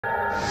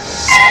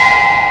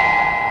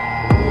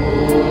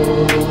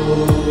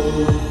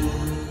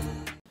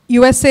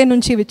USA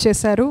నుంచి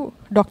విచ్చేశారు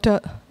doctor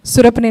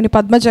సురపనేని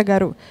Padmaja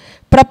గారు.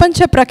 ప్రపంచ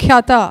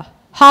ప్రఖ్యాత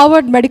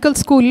హార్వర్డ్ మెడికల్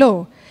స్కూల్లో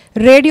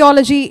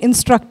రేడియాలజీ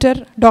ఇన్స్ట్రక్టర్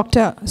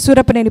డాక్టర్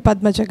సురపనేని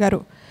పద్మజ గారు.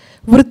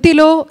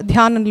 వృత్తిలో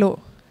ధ్యానంలో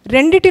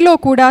రెండిటిలో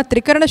కూడా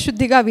త్రికరణ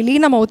శుద్ధిగా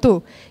విలీనమవుతూ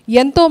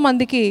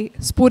ఎంతోమందికి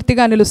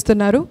స్ఫూర్తిగా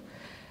నిలుస్తున్నారు.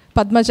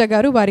 పద్మజ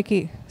గారు, వారికి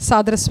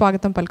సాదర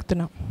స్వాగతం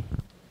పలుకుతున్నాం.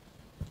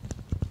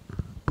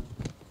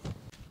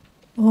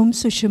 ఓం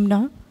సుషుమ్న,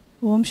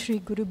 ఓం శ్రీ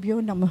గురుభ్యో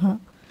నమః.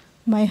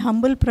 My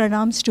humble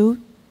pranams to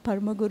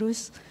Parma Gurus,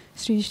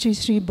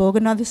 Sri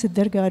Bhoganatha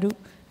Siddhar Garu,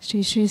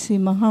 Sri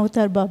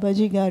Mahavatar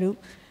Babaji Garu,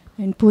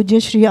 and Puja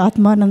Sri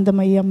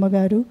Atmanandamayi Amma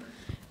Garu.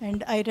 And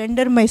I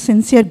render my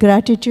sincere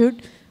gratitude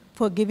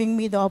for giving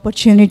me the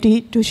opportunity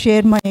to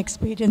share my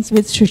experience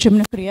with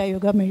Sushumna Kriya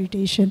Yoga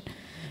meditation.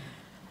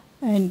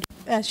 And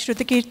as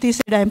Shrutikirti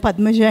said, I am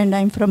Padmaja and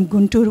I am from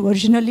Guntur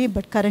originally,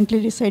 but currently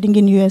residing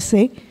in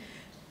USA.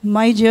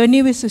 My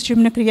journey with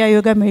Sushumna Kriya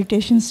Yoga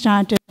meditation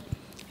started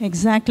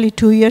exactly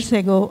 2 years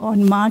ago on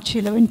March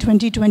 11,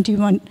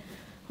 2021,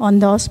 on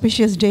the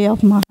auspicious day of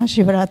Maha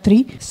Sivaratri.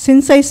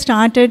 Since I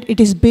started, it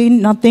has been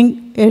nothing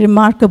a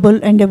remarkable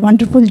and a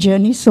wonderful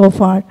journey so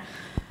far.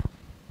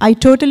 I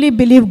totally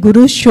believe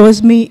Guru shows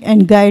me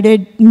and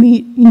guided me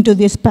into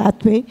this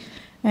pathway.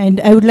 And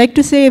I would like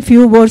to say a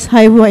few words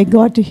how I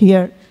got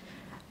here.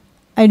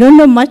 I don't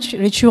know much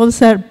rituals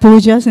or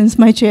puja since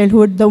my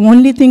childhood. The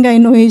only thing I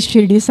know is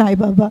Shirdi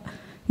Saibaba,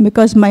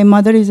 because my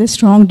mother is a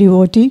strong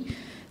devotee.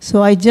 So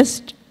I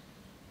just,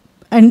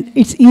 and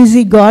it's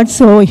easy God,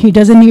 so he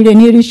doesn't need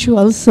any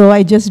rituals, so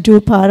I just do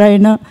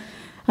Parayana.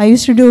 I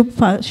used to do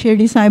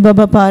Shirdi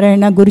Saibaba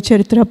Parayana, Guru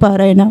Charitra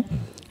Parayana,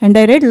 and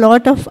I read a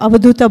lot of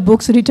Avaduta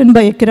books written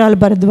by Ekiral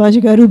Bharadwaj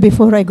Garu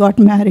before I got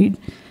married.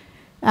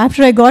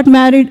 After I got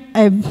married,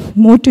 I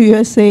moved to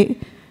USA,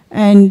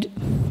 and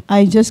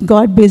I just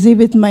got busy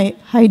with my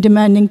high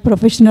demanding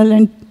professional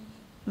and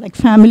like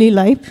family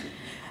life.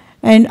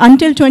 And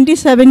until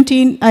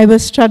 2017, I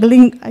was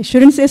struggling, I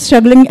shouldn't say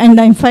struggling,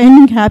 and I'm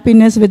finding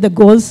happiness with the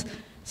goals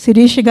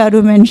Sirish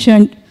Garu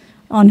mentioned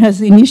on his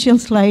initial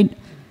slide.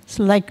 It's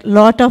like a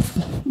lot of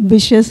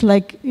wishes,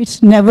 like it's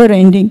never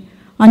ending.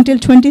 Until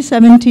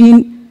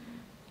 2017,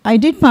 I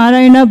did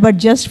Parayana, but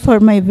just for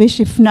my wish,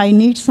 if I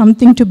need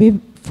something to be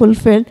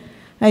fulfilled,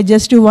 I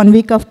just do 1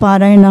 week of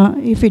Parayana.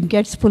 If it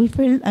gets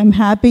fulfilled, I'm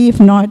happy. If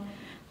not,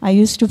 I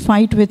used to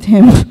fight with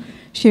him.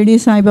 Shirdi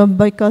Saibaba,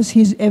 because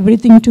he's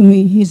everything to me.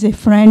 He's a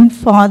friend,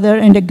 father,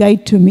 and a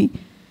guide to me.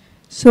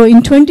 So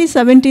in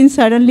 2017,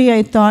 suddenly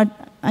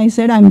I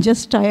said, I'm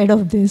just tired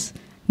of this.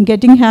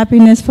 Getting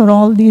happiness for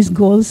all these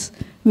goals,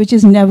 which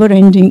is never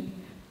ending.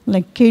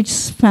 Like kids,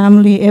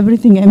 family,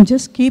 everything. I'm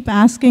just keep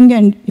asking,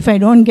 and if I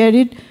don't get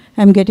it,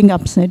 I'm getting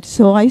upset.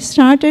 So I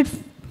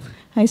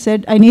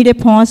said, I need a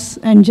pause,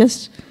 and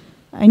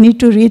I need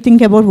to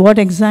rethink about what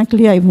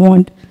exactly I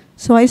want.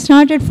 So I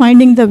started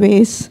finding the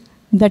ways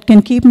that can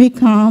keep me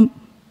calm,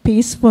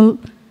 peaceful,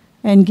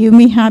 and give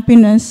me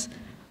happiness,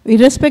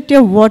 irrespective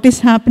of what is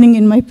happening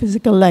in my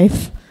physical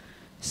life.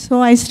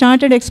 So I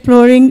started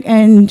exploring,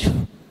 and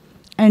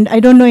I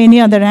don't know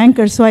any other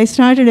anchor, so I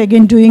started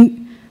again doing,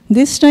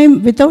 this time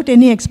without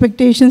any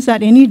expectations or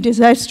any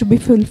desires to be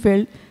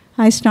fulfilled.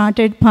 I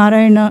started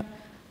Parayana,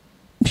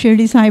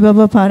 Shirdi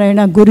Saibaba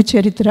Parayana, Guru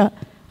Charitra.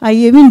 I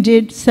even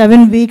did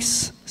 7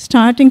 weeks,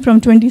 starting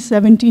from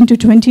 2017 to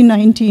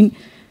 2019.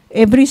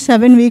 Every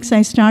 7 weeks,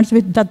 I start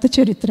with Datta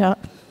Charitra,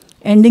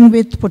 ending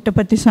with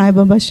Puttapati Sai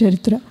Baba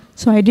Charitra.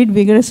 So I did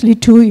vigorously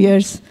 2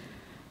 years.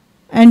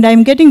 And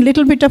I'm getting a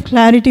little bit of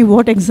clarity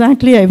what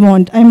exactly I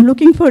want. I'm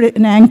looking for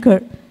an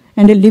anchor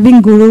and a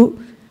living Guru,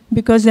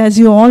 because as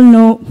you all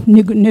know,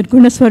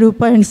 Nirguna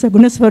Swarupa and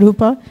Saguna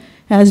Swarupa,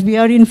 as we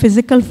are in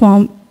physical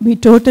form, we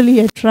totally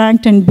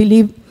attract and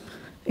believe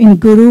in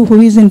Guru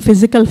who is in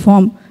physical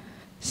form.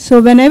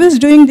 So when I was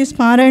doing this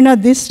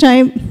Parayana this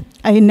time,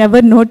 I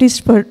never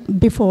noticed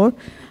before.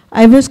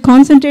 I was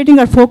concentrating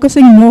or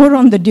focusing more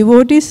on the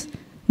devotees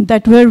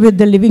that were with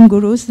the living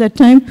Gurus that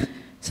time.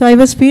 So I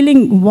was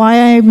feeling why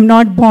I am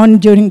not born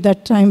during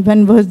that time,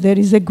 when there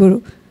is a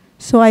Guru.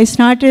 So I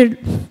started,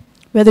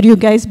 whether you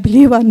guys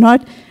believe or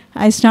not,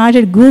 I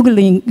started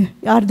Googling,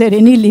 are there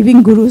any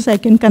living Gurus I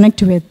can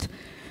connect with?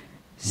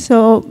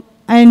 So,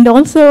 and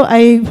also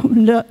I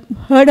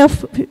heard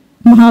of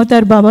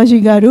Mahavatar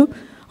Babaji Garu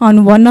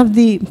on one of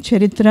the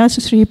Charitras,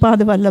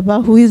 Sripada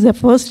Vallabha, who is the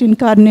first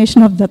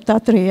incarnation of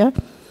Dattatreya.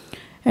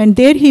 And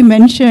there he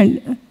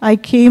mentioned, I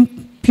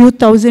came few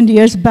thousand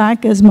years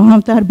back as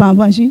Mahavatar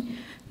Babaji.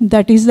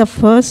 That is the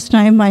first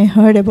time I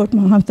heard about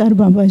Mahavatar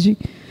Babaji.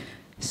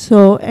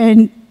 So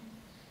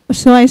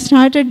I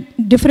started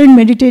different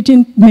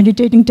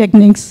meditating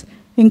techniques,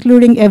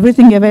 including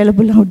everything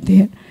available out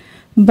there.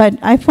 But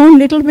I found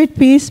little bit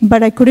peace,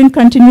 but I couldn't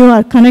continue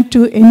or connect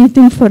to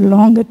anything for a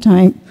longer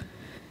time.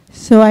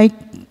 So I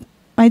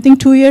think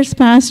 2 years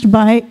passed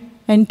by,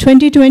 and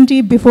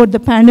 2020, before the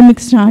pandemic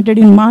started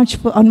on March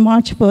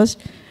 1st,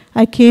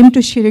 I came to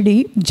Shirdi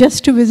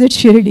just to visit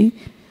Shirdi.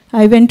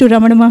 I went to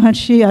Ramana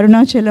Maharshi,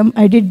 Arunachalam.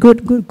 I did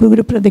good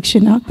Guru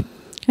Pradikshina.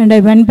 and I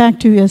went back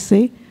to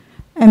USA.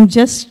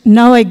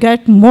 Now I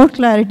get more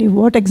clarity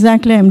what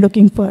exactly I'm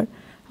looking for.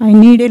 I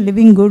need a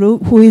living guru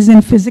who is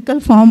in physical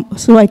form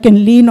so I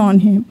can lean on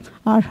him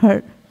or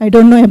her. I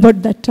don't know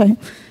about that time.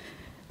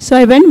 So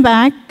I went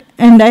back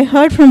and I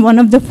heard from one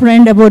of the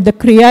friends about the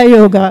Kriya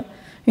Yoga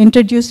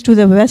introduced to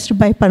the West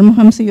by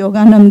Paramahamsa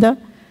Yogananda.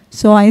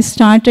 So I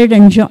started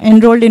and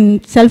enrolled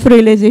in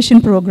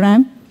self-realization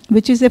program,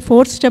 which is a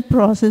 4-step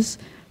process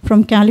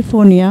from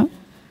California.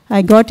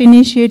 I got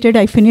initiated,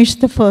 I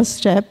finished the first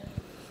step.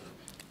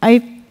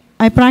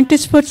 I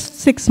practiced for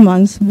 6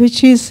 months,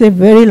 which is a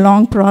very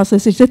long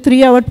process. It's a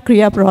 3-hour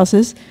Kriya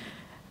process,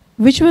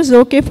 which was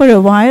okay for a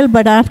while,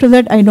 but after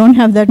that I don't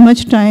have that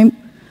much time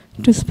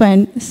to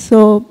spend.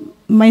 So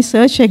my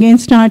search again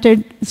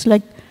started. It's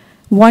like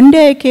one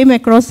day I came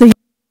across the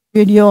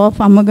video of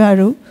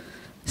Garu,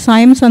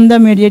 Sayam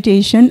Sandha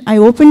meditation. I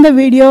opened the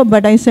video,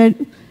 but I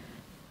said,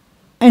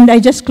 and I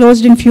just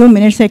closed in few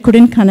minutes, I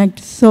couldn't connect.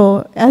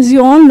 So as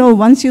you all know,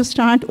 once you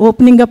start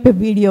opening up a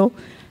video,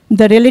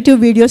 the relative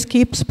videos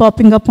keeps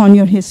popping up on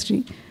your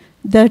history.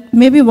 That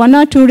maybe 1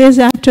 or 2 days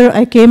after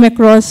I came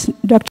across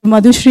Dr.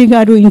 Madhushri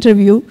Garu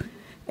interview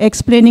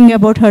explaining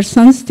about her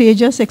son's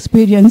Tejas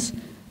experience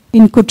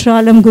in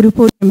Kutralam Guru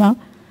Purnima.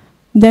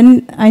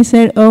 Then I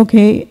said,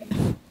 okay,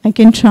 I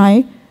can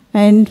try.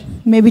 And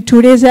maybe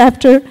 2 days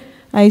after,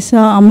 I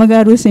saw Amma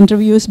Garu's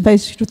interviews by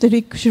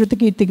Shruti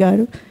Kirti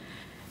Garu.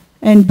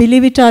 And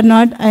believe it or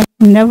not, I've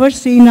never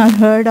seen or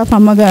heard of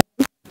Amma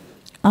Garu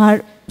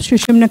or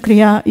Sushumna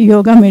Kriya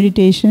Yoga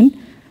meditation.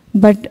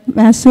 But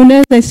as soon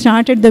as I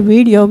started the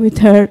video with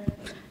her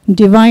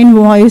divine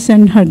voice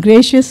and her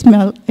gracious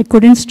smell, I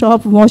couldn't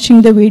stop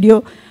watching the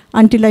video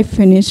until I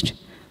finished.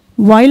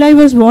 While I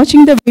was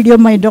watching the video,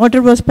 my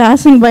daughter was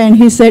passing by and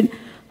he said,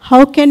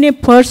 how can a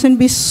person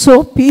be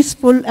so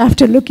peaceful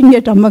after looking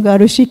at Amma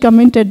Garu? She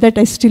commented that.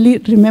 I still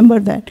remember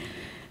that.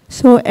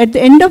 So at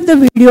the end of the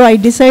video, I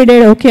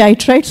decided, okay, I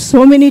tried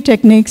so many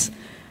techniques.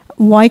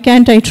 Why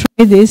can't I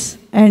try this?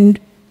 And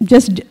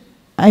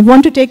I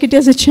want to take it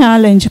as a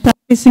challenge,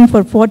 practicing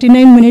for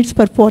 49 minutes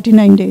for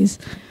 49 days.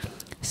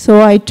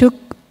 So I took,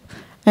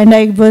 and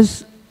I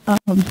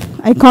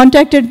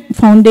contacted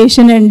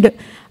foundation and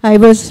I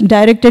was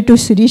directed to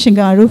Shirdi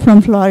Garu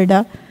from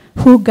Florida,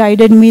 who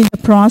guided me the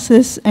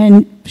process,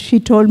 and she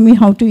told me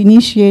how to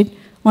initiate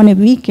on a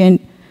weekend.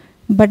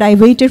 But I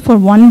waited for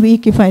 1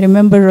 week, if I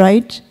remember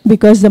right,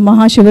 because the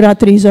Maha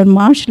Sivaratri is on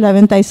March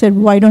 11th. I said,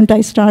 why don't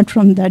I start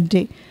from that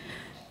day?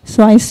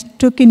 So I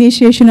took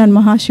initiation on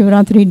Maha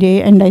Sivaratri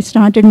day, and I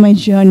started my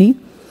journey.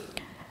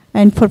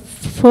 And for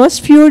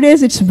first few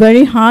days, it's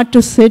very hard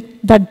to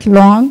sit that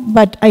long,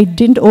 but I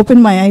didn't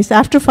open my eyes.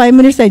 After 5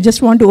 minutes, I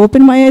just want to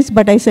open my eyes,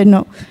 but I said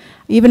no.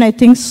 Even I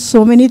think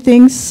so many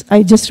things,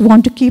 I just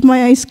want to keep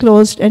my eyes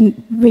closed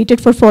and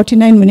waited for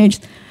 49 minutes.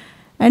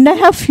 And I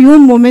have few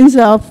moments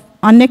of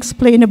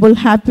unexplainable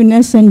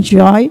happiness and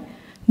joy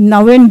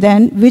now and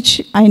then,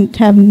 which I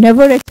have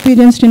never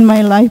experienced in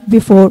my life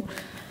before.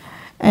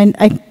 And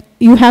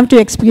you have to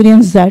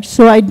experience that.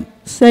 So I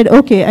said,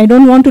 okay, I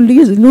don't want to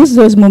lose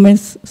those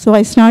moments. So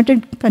I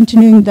started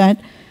continuing that.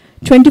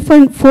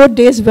 24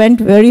 days went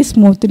very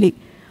smoothly.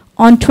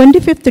 On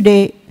 25th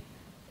day,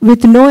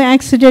 with no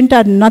accident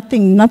or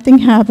nothing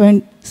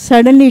happened.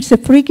 Suddenly, it's a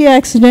freaky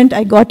accident.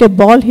 I got a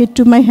ball hit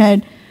to my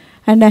head,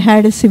 and I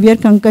had a severe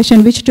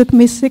concussion, which took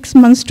me 6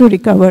 months to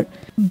recover.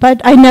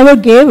 But I never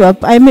gave up.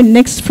 I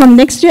mean, from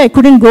next day, I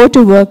couldn't go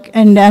to work.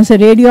 And as a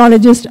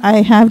radiologist,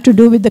 I have to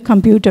do with the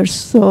computers.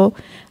 So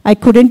I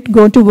couldn't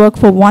go to work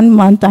for 1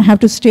 month. I have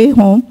to stay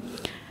home.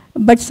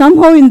 But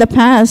somehow in the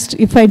past,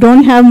 if I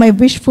don't have my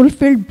wish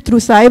fulfilled through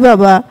Sai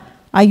Baba,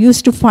 I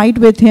used to fight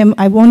with him.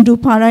 I won't do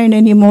Parayan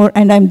anymore,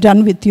 and I'm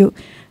done with you.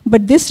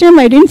 But this time,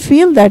 I didn't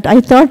feel that.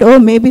 I thought, oh,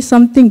 maybe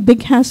something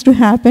big has to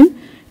happen.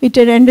 It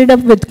had ended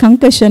up with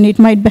concussion. It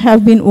might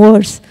have been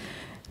worse.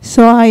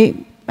 So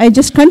I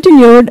just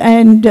continued,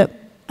 and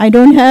I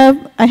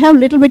have a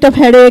little bit of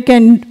headache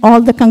and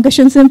all the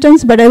concussion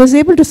symptoms, but I was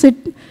able to sit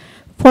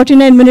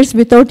 49 minutes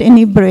without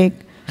any break.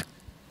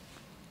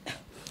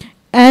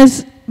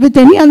 As with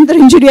any other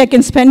injury, I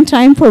can spend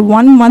time for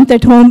 1 month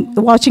at home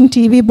watching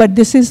TV, but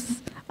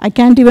I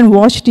can't even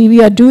watch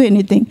TV or do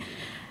anything.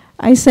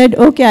 I said,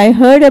 okay, I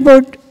heard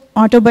about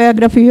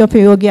autobiography of a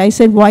yogi. I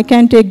said, why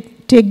can't I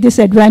take this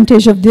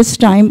advantage of this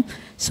time?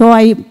 So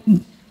I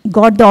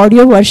got the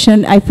audio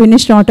version. I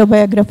finished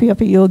autobiography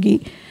of a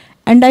yogi.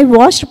 And I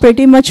watched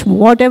pretty much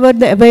whatever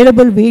the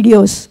available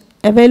videos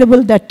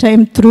available that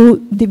time through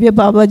Divya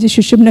Babaji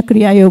Sushumna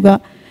Kriya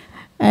Yoga.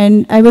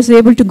 And I was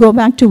able to go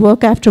back to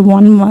work after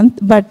 1 month,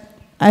 but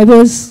I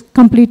was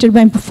completed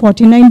by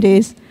 49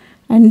 days,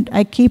 and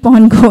I keep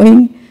on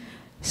going.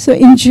 So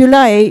in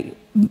July,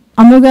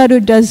 Amma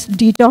Garu does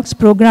detox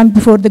program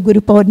before the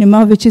Guru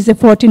Purnima, which is a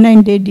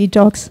 49-day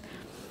detox.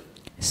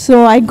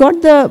 So I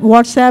got the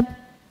WhatsApp,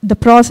 the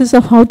process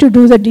of how to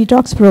do the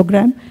detox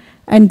program,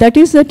 and that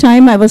is the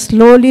time I was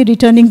slowly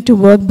returning to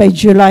work by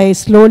July,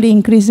 slowly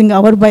increasing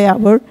hour by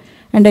hour,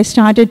 and I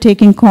started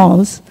taking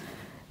calls.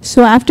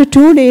 So after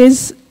 2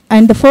 days,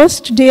 and the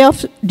first day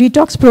of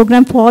detox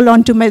program fall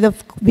onto the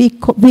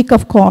week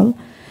of call.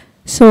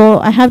 So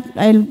I have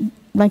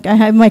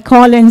my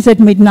call ends at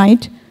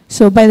midnight.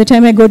 So by the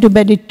time I go to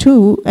bed at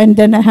 2, and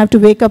then I have to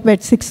wake up at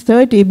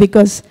 6:30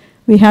 because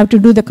we have to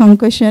do the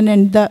concussion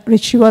and the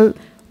ritual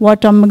what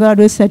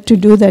Ammagaru said to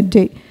do that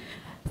day.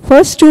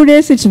 First 2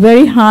 days it's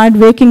very hard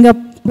waking up,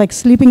 like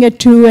sleeping at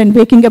 2 and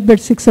waking up at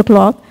 6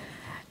 o'clock.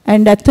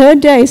 And the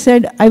third day I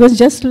said, I was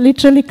just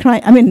literally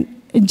crying. I mean,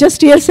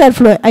 just tears are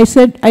flowing. I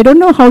said, I don't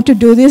know how to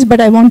do this, but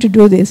I want to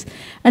do this.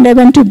 And I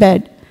went to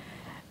bed.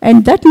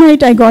 And that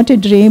night I got a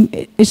dream.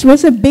 It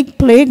was a big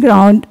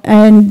playground,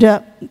 and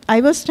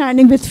I was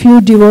standing with few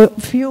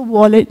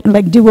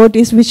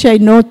devotees, which I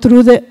know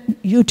through the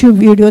YouTube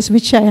videos,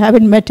 which I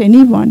haven't met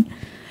anyone.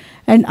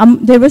 And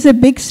there was a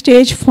big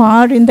stage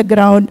far in the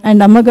ground,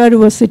 and Ammagaru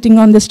was sitting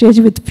on the stage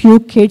with few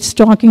kids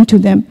talking to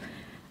them.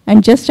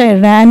 And just I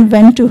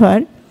went to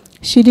her.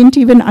 She didn't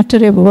even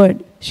utter a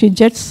word. She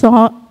just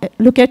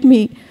look at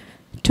me,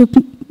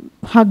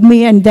 hugged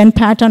me, and then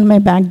pat on my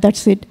back.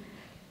 That's it.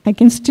 I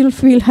can still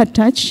feel her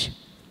touch.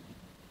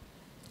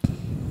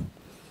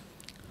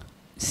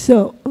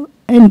 So,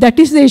 and that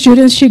is the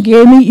assurance she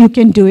gave me, you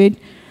can do it.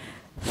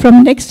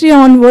 From next day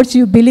onwards,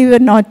 you believe or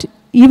not,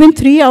 even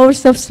 3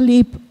 hours of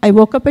sleep, I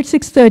woke up at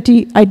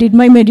 6:30, I did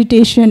my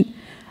meditation,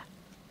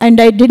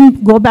 and I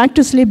didn't go back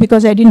to sleep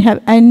because I didn't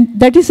have, and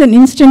that is an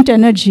instant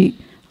energy.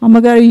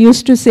 Ammagaru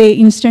used to say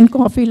instant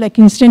coffee, like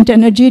instant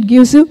energy it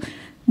gives you.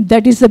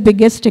 That is the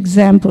biggest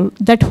example.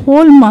 That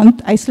whole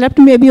month, I slept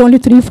maybe only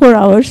 3-4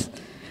 hours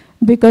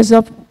because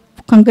of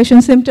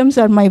concussion symptoms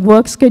or my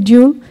work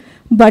schedule,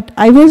 but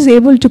I was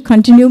able to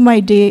continue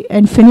my day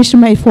and finish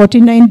my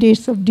 49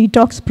 days of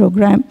detox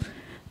program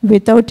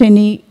without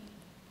any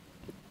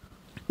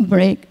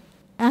break.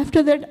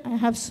 After that, I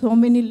have so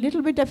many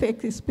little bit of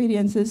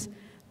experiences,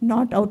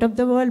 not out of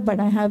the world,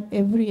 but I have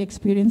every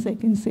experience I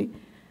can say.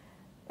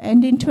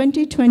 And in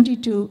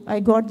 2022, I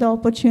got the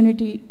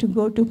opportunity to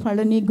go to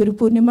Palani Guru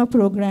Purnima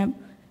program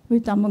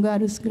with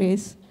Ammagaru's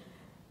grace.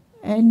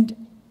 And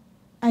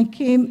I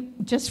came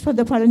just for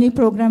the Palani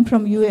program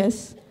from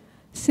US.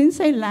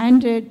 Since I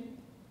landed,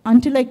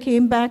 until I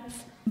came back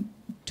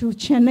to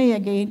Chennai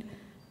again,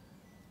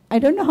 I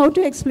don't know how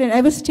to explain.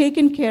 I was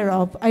taken care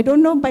of. I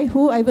don't know by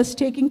who I was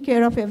taken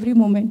care of every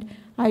moment.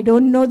 I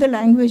don't know the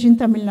language in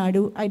Tamil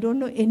Nadu. I don't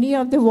know any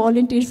of the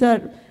volunteers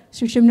or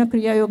Sushumna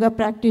Kriya Yoga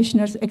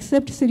practitioners,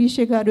 except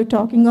Sirisha Garu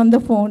talking on the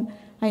phone.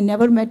 I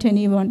never met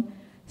anyone.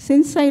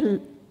 Since I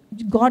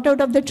got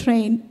out of the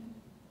train,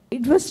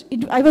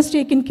 I was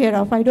taken care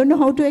of. I don't know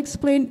how to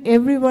explain.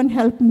 Everyone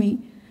helped me.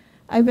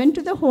 I went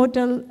to the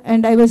hotel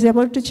and I was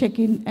able to check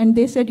in, and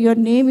they said, your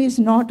name is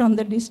not on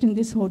the list in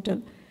this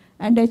hotel.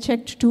 And I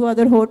checked 2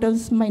 other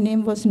hotels, my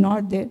name was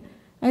not there.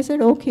 I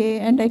said, okay,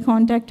 and I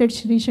contacted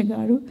Sirisha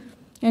Garu,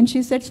 and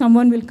she said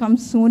someone will come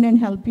soon and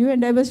help you,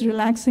 and I was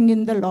relaxing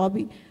in the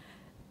lobby.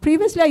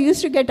 Previously, I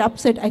used to get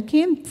upset. I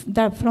came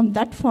from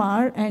that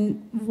far,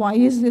 and why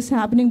is this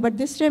happening? But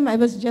this time, I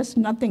was just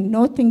nothing,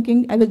 no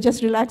thinking. I was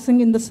just relaxing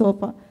in the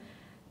sofa.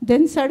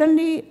 Then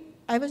suddenly,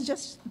 I was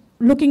just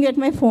looking at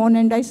my phone,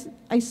 and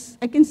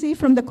I can see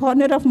from the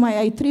corner of my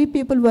eye, 3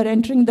 people were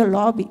entering the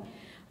lobby.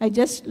 I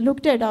just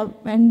looked it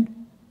up, and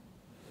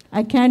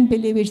I can't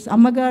believe it's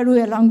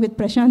Ammagaru along with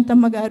Prashant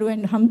Ammagaru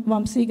and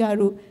Vamsi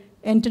Garu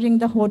entering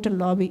the hotel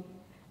lobby.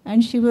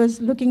 And she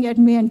was looking at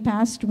me and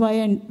passed by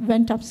and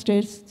went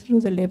upstairs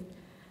through the lift.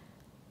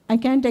 I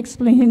can't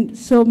explain.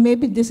 So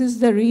maybe this is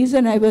the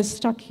reason I was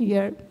stuck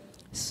here,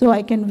 so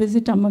I can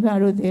visit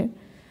Ammagaru there.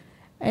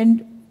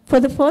 And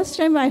for the first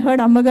time, I heard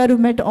Ammagaru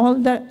met all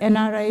the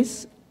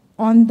NRIs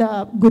on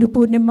the Guru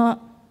Purnima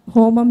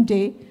Homam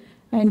day,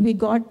 and we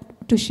got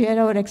to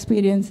share our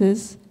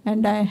experiences.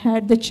 And I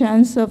had the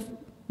chance of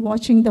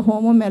watching the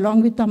Homam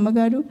along with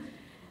Ammagaru.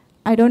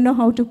 I don't know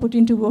how to put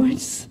into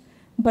words,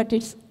 but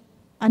it's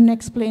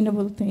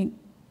unexplainable thing.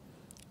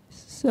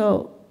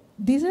 So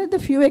these are the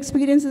few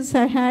experiences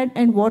I had,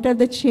 and what are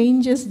the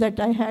changes that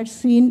I had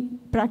seen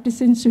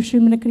practicing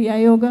Sushumna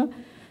Kriya Yoga.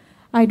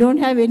 I don't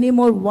have any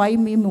more why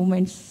me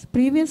moments.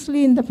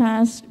 Previously in the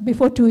past,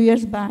 before 2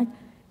 years back,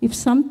 if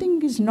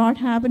something is not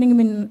happening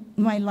in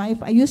my life,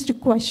 I used to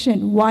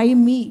question, why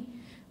me?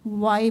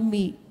 Why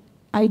me?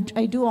 I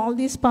do all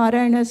these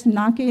parayanas,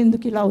 nake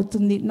enduku ila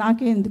avutundi,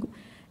 nake enduku.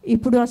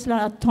 Ippudu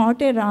asla aa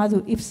thought e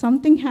raadu. If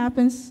something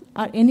happens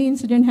or any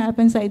incident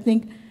happens, I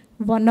think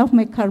one of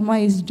my karma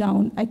is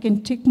down. I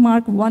can tick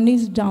mark one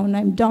is down.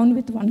 I'm down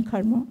with one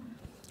karma.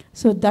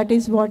 So that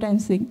is what I'm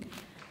saying.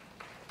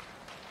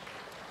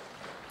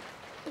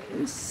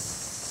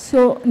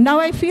 So now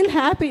I feel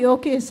happy.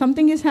 Okay,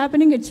 something is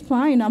happening, it's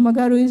fine.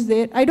 Ammagaru is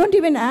there. I don't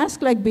even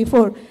ask like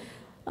before.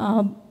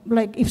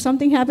 Like if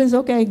something happens,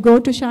 okay, I go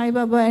to Sai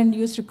Baba and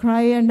used to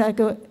cry, and I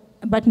go,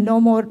 but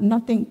no more,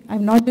 nothing.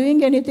 I'm not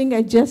doing anything.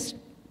 I just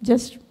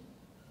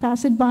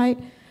pass it by,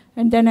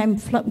 and then I'm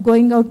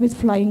going out with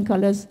flying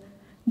colors.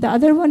 The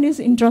other one is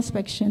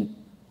introspection.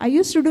 I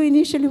used to do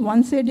initially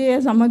once a day,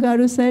 as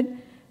Ammagaru said,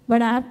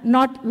 but I have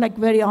not like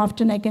very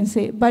often, I can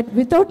say. But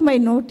without my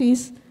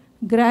notice,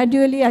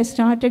 Gradually, I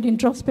started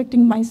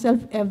introspecting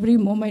myself every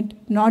moment,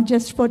 not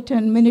just for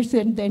 10 minutes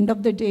at the end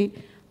of the day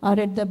or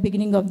at the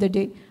beginning of the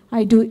day.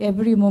 I do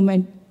every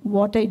moment.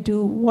 What I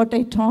do, what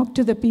I talk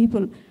to the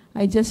people,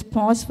 I just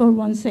pause for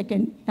 1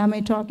 second. Am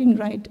I talking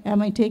right?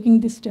 Am I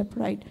taking this step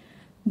right?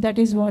 That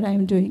is what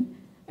I'm doing.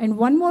 And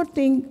one more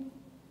thing,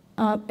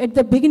 at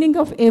the beginning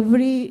of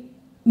every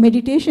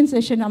meditation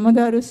session,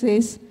 Amagaru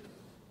says,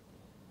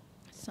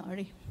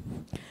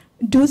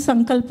 do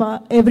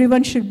sankalpa,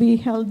 everyone should be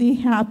healthy,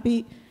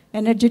 happy,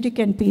 energetic,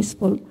 and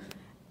peaceful.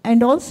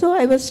 And also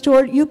I was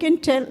told, you can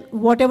tell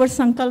whatever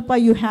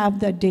sankalpa you have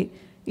that day.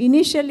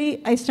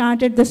 Initially, I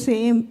started the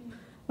same,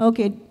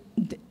 okay,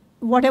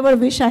 whatever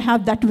wish I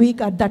have that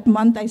week or that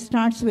month, I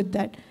starts with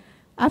that.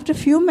 After a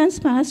few months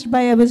passed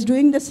by, I was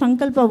doing the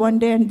sankalpa one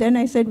day, and then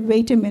I said,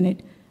 wait a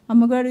minute.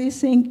 Amagaru is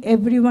saying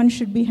everyone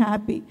should be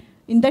happy.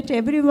 In that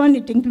everyone,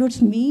 it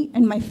includes me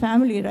and my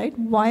family, right?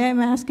 Why I'm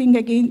asking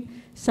again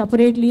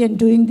separately and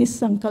doing this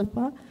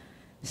sankalpa?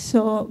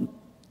 So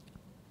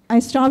I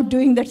stopped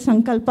doing that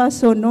sankalpa,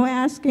 so no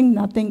asking,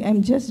 nothing.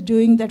 I'm just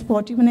doing that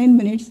 49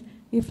 minutes,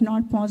 if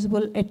not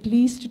possible, at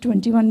least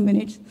 21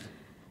 minutes.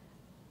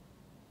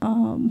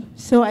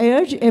 So I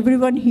urge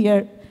everyone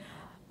here,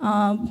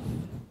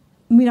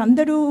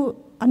 మీరందరూ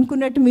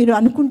అనుకున్నట్టు మీరు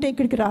అనుకుంటే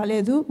ఇక్కడికి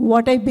రాలేదు.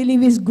 What I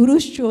believe is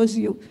Gurus chose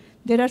you.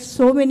 There are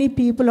so many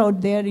people out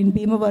there in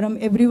Bhimavaram.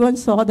 Everyone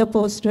saw the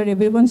poster,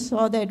 everyone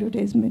saw the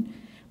advertisement,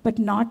 but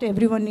not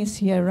everyone is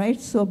here, right?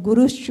 So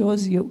Gurus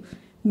chose you.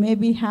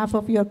 Maybe half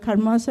of your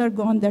karmas are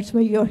gone, that's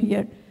why you're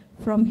here.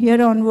 From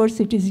here onwards,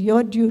 it is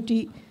your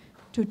duty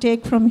to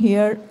take from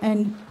here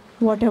and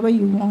whatever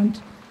you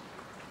want.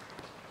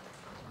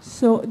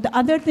 So the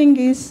other thing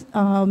is,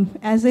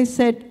 as I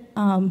said,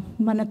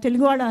 mana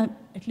Telugu vada,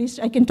 at least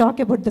I can talk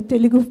about the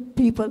Telugu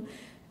people.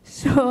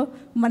 So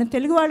mana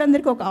Telugu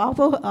vadandariki oka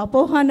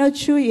apoha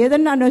anochu,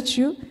 edanna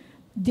anochu,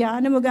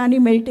 ధ్యానము కానీ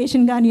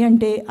meditation కానీ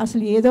అంటే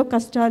అసలు ఏదో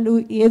కష్టాలు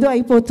ఏదో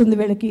అయిపోతుంది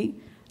వీళ్ళకి,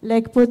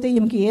 లేకపోతే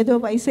ఈమెకి ఏదో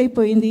వయసు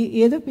అయిపోయింది,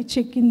 ఏదో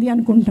పిచ్చెక్కింది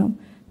అనుకుంటాం.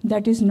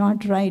 That is not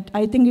right.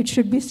 I think it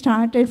should be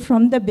started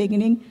from the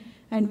beginning,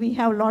 and we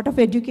have a lot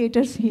of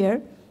educators here.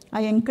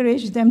 I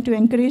encourage them to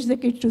encourage the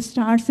kids to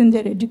start in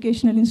their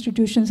educational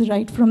institutions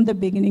right from the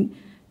beginning.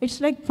 It's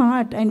like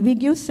part, and we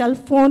give cell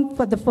phone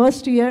for the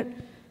first year,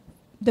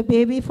 the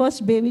first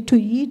baby to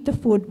eat the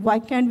food. Why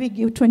can't we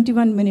give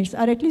 21 minutes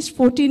or at least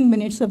 14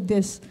 minutes of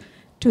this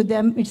to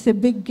them? It's a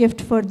big gift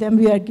for them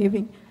we are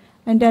giving.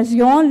 And as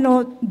you all know,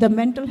 the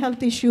mental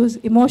health issues,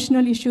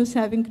 emotional issues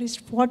have increased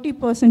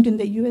 40% in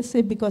the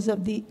USA because of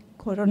the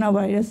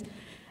coronavirus,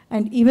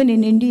 and even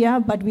in India,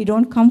 but we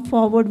don't come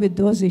forward with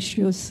those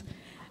issues.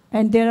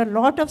 And there are a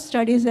lot of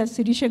studies, as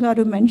Sirisha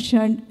Garu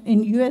mentioned, in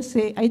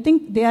USA. I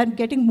think they are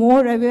getting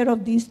more aware of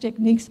these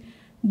techniques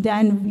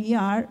than we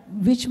are,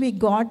 which we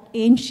got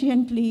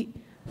anciently,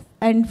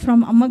 and from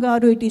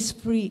Ammagaru it is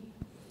free.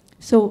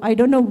 So I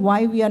don't know why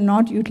we are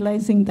not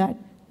utilizing that.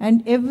 And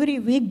every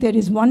week there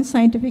is one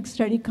scientific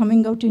study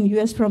coming out in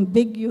US from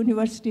big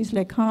universities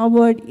like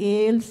Harvard,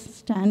 Yale,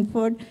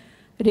 Stanford,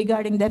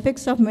 regarding the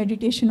effects of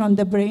meditation on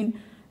the brain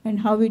and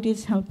how it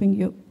is helping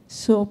you.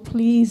 So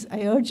please,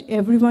 I urge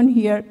everyone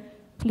here,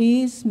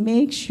 please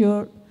make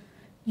sure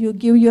you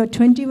give your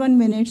 21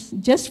 minutes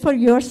just for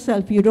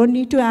yourself. You don't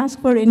need to ask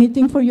for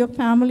anything for your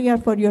family or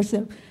for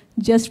yourself,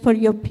 just for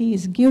your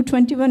peace. Give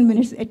 21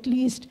 minutes at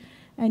least,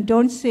 and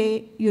don't say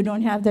you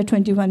don't have the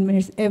 21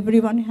 minutes.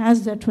 Everyone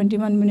has that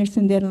 21 minutes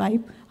in their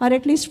life, or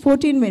at least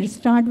 14 minutes.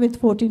 Start with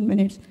 14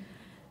 minutes.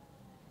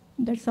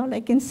 That's all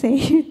I can say.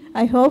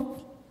 I hope,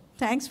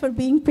 thanks for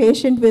being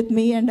patient with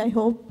me, and I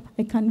hope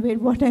I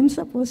conveyed what I'm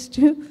supposed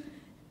to.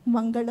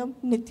 Mangalam,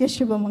 Nitya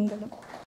Shubha Mangalam.